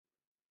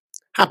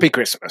Happy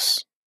Christmas.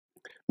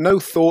 No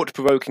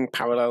thought-provoking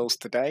parallels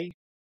today.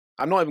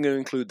 I'm not even going to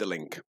include the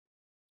link.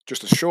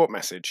 Just a short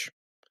message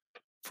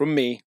from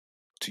me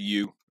to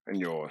you and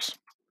yours.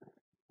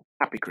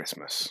 Happy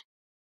Christmas.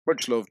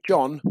 Much love,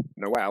 John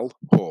Noel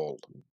Hall.